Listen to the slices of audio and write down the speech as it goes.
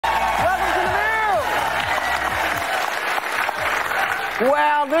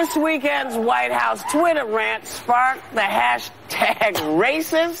Well, this weekend's White House Twitter rant sparked the hashtag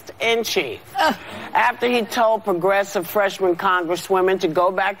racist in chief after he told progressive freshman congresswomen to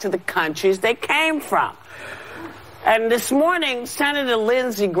go back to the countries they came from. And this morning, Senator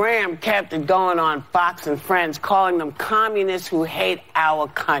Lindsey Graham kept it going on Fox and Friends, calling them communists who hate our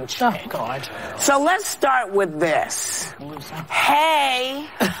country. Oh, God. So let's start with this. Hey.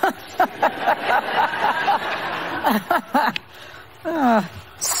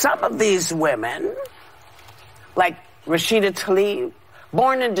 Some of these women, like Rashida Tlaib,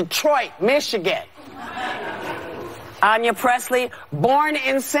 born in Detroit, Michigan. Anya Presley, born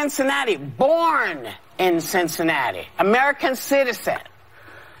in Cincinnati. American citizen.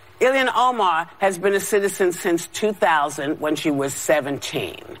 Ilhan Omar has been a citizen since 2000 when she was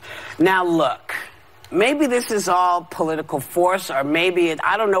 17. Now look, maybe this is all political force, or maybe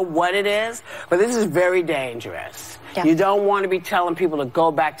I don't know what it is, but this is very dangerous. Yeah. You don't want to be telling people to go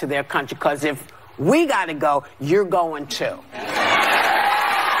back to their country, because if we got to go, you're going too.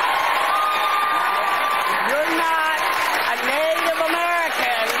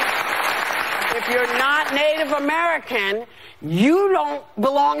 If you're not Native American, you don't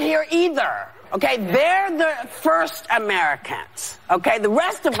belong here either. Okay, they're the first Americans. Okay, the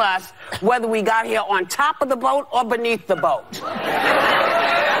rest of us, whether we got here on top of the boat or beneath the boat.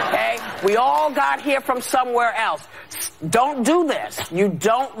 Okay, we all got here from somewhere else. Don't do this. You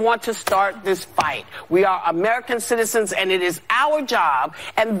don't want to start this fight. We are American citizens, and it is our job,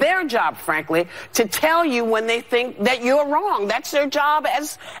 and their job, frankly, to tell you when they think that you're wrong. That's their job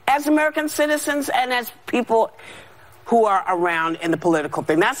as American citizens and as people who are around in the political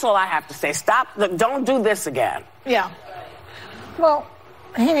thing. That's all I have to say. Stop. Don't do this again. Yeah. Well,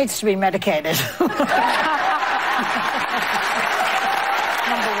 he needs to be medicated. Number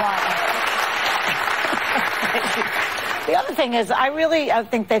one. The other thing is, I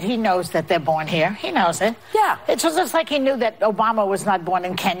think that he knows that they're born here. He knows it. Yeah. It's just like he knew that Obama was not born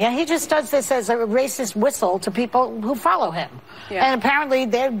in Kenya. He just does this as a racist whistle to people who follow him. Yeah. And apparently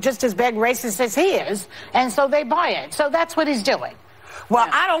they're just as big racists as he is, and so they buy it. So that's what he's doing. Well,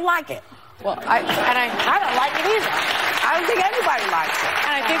 yeah. I don't like it. Well, I don't like it either. I don't think anybody likes it.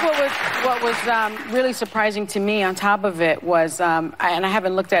 And I think what was really surprising to me on top of it was, and I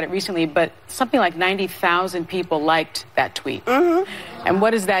haven't looked at it recently, but something like 90,000 people liked that tweet. Mm-hmm. And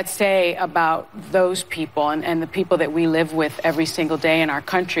what does that say about those people and the people that we live with every single day in our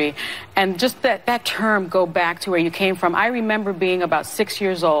country? And just that term, go back to where you came from. I remember being about 6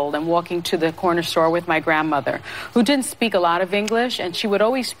 years old and walking to the corner store with my grandmother, who didn't speak a lot of English, and she would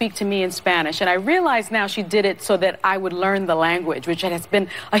always speak to me in Spanish. And I realize now she did it so that I would learn the language, which has been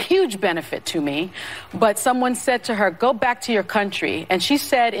a huge benefit to me. But someone said to her, go back to your country. And she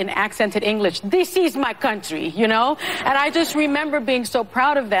said in accented English, this is my country, you know? And I just remember being so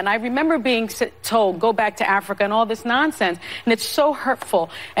proud of that. And I remember being told, go back to Africa and all this nonsense. And it's so hurtful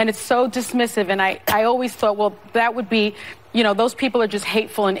and it's so dismissive. And I always thought, well, that would be, you know, those people are just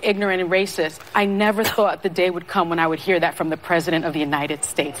hateful and ignorant and racist. I never thought the day would come when I would hear that from the President of the United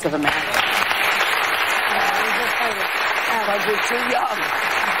States of America. You're too young.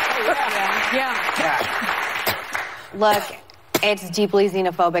 Yeah. Look, it's deeply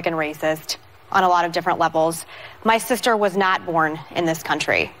xenophobic and racist on a lot of different levels. My sister was not born in this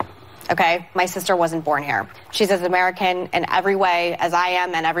country, okay? My sister wasn't born here. She's as American in every way as I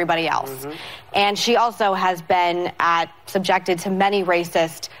am and everybody else. Mm-hmm. And she also has been subjected to many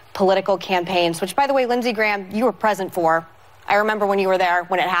racist political campaigns, which, by the way, Lindsey Graham, you were present for. I remember when you were there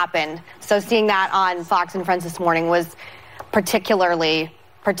when it happened. So seeing that on Fox and Friends this morning was particularly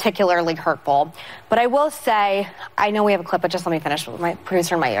hurtful. But I will say, I know we have a clip, but just let me finish with my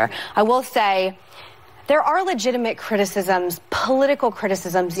producer in my ear. I will say, there are legitimate criticisms, political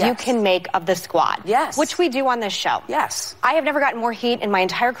criticisms you can make of the squad. Yes. Which we do on this show. Yes. I have never gotten more heat in my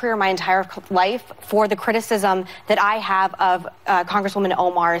entire career, my entire life, for the criticism that I have of Congresswoman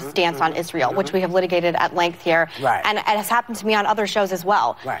Omar's stance on Israel, which we have litigated at length here. Right. And it has happened to me on other shows as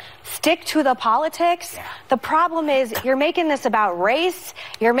well. Right. Stick to the politics. Yeah. The problem is you're making this about race,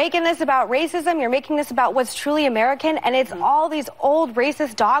 you're making this about racism, you're making this about what's truly American, and it's all these old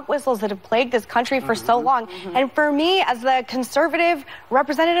racist dog whistles that have plagued this country for so long. And for me, as the conservative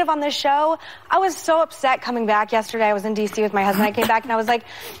representative on this show, I was so upset coming back yesterday. I was in D.C. with my husband. I came back and I was like,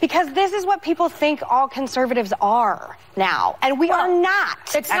 because this is what people think all conservatives are now. And we are not.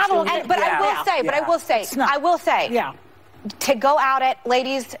 It's not. I will say, to go out at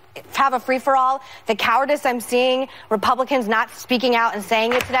ladies, have a free-for-all, the cowardice I'm seeing, Republicans not speaking out and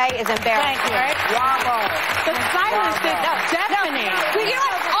saying it today is embarrassing. Thank you. Right? The silence is deafening. You know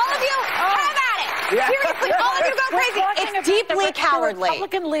what? All of you, have at it. Seriously, all of you go crazy. It's deeply cowardly. The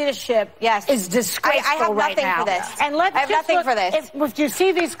Republican leadership yes. is disgraceful I have right nothing now. for this. And let's I have just nothing look, for this. If you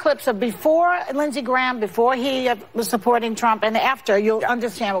see these clips of before Lindsey Graham, before he was supporting Trump, and after, you'll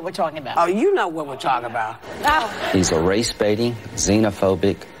understand what we're talking about. Oh, you know what we're talking about. He's a race-baiting,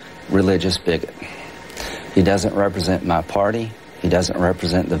 xenophobic, religious bigot. He doesn't represent my party. He doesn't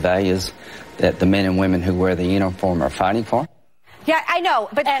represent the values that the men and women who wear the uniform are fighting for. Yeah, I know,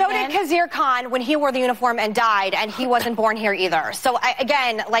 but so did Khizr Khan when he wore the uniform and died, and he wasn't born here either. So, I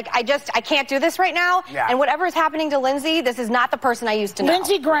can't do this right now. Yeah. And whatever is happening to Lindsey, this is not the person I used to know.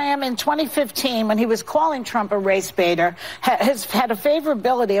 Lindsey Graham in 2015, when he was calling Trump a race baiter, has had a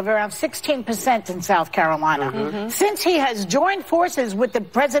favorability of around 16% in South Carolina. Mm-hmm. Since he has joined forces with the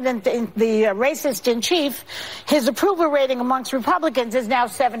president, the racist in chief, his approval rating amongst Republicans is now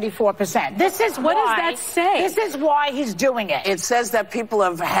 74%. This is what does that say? This is why he's doing it. It says that people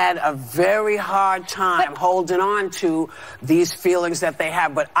have had a very hard time holding on to these feelings that they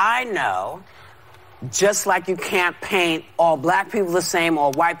have. But I know, just like you can't paint all black people the same,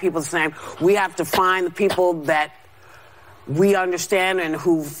 all white people the same, we have to find the people that we understand and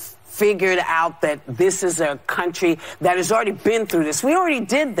who've figured out that this is a country that has already been through this. We already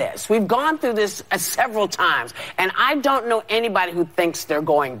did this. We've gone through this several times. And I don't know anybody who thinks they're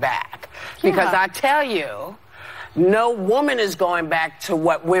going back. Because I tell you, no woman is going back to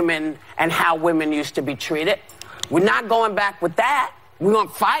what women and how women used to be treated. We're not going back with that. We're going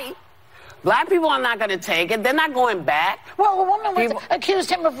to fight. Black people are not going to take it. They're not going back. Well, a woman accused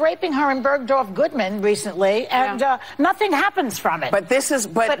him of raping her in Bergdorf Goodman recently, and nothing happens from it. But this is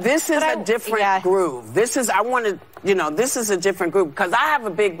a different groove. This is this is a different group because I have a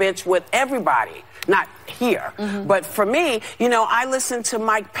big bitch with everybody. Not here. Mm-hmm. But for me, I listened to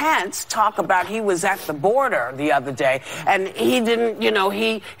Mike Pence talk about he was at the border the other day and he didn't,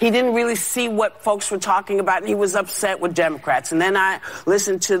 he didn't really see what folks were talking about and he was upset with Democrats. And then I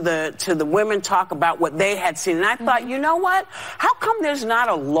listened to the women talk about what they had seen. And I thought, you know what? How come there's not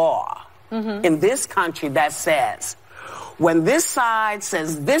a law in this country that says when this side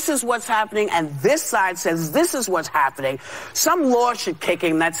says this is what's happening and this side says this is what's happening, some law should kick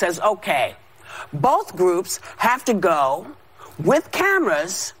in that says, okay, both groups have to go with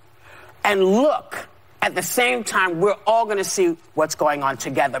cameras and look at the same time. We're all going to see what's going on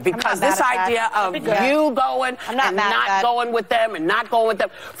together because this idea of you going and not going with them and not going with them,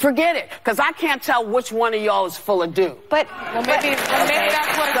 forget it, because I can't tell which one of y'all is full of do. But maybe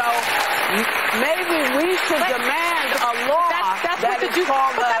that's what. So maybe we should demand a law that's what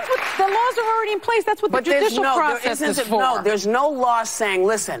the laws are already in place. That's what the judicial process is for. No, there's no law saying,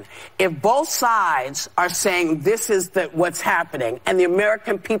 listen, if both sides are saying this is what's happening and the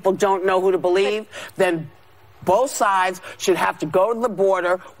American people don't know who to believe, then both sides should have to go to the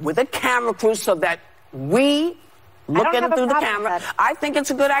border with a camera crew so that we look in through the camera. I think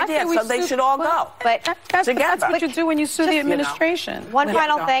it's a good idea, so they should all go. But that's what you do when you sue the administration. One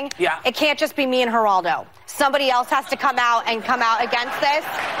final thing. Yeah. It can't just be me and Geraldo. Somebody else has to come out against this.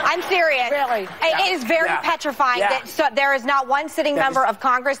 I'm serious. Really? It is very petrifying that there is not one sitting member of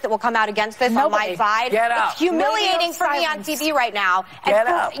Congress that will come out against this on my side. Get out. It's humiliating for me on TV right now. Get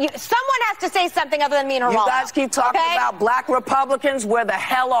out. Someone has to say something other than me and Geraldo. You guys keep talking about black Republicans. Where the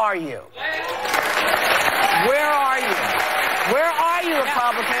hell are you? Where are you? Where are you,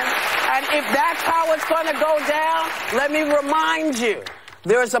 Republicans? And if that's how it's going to go down, let me remind you.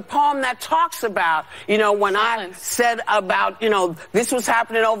 There's a poem that talks about, when I said about, this was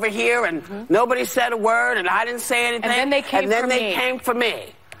happening over here and nobody said a word and I didn't say anything. And then they came for me.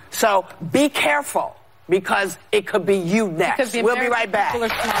 So be careful because it could be you next. We'll be right back. People are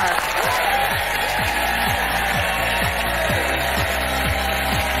smart.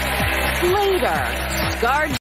 Later, guard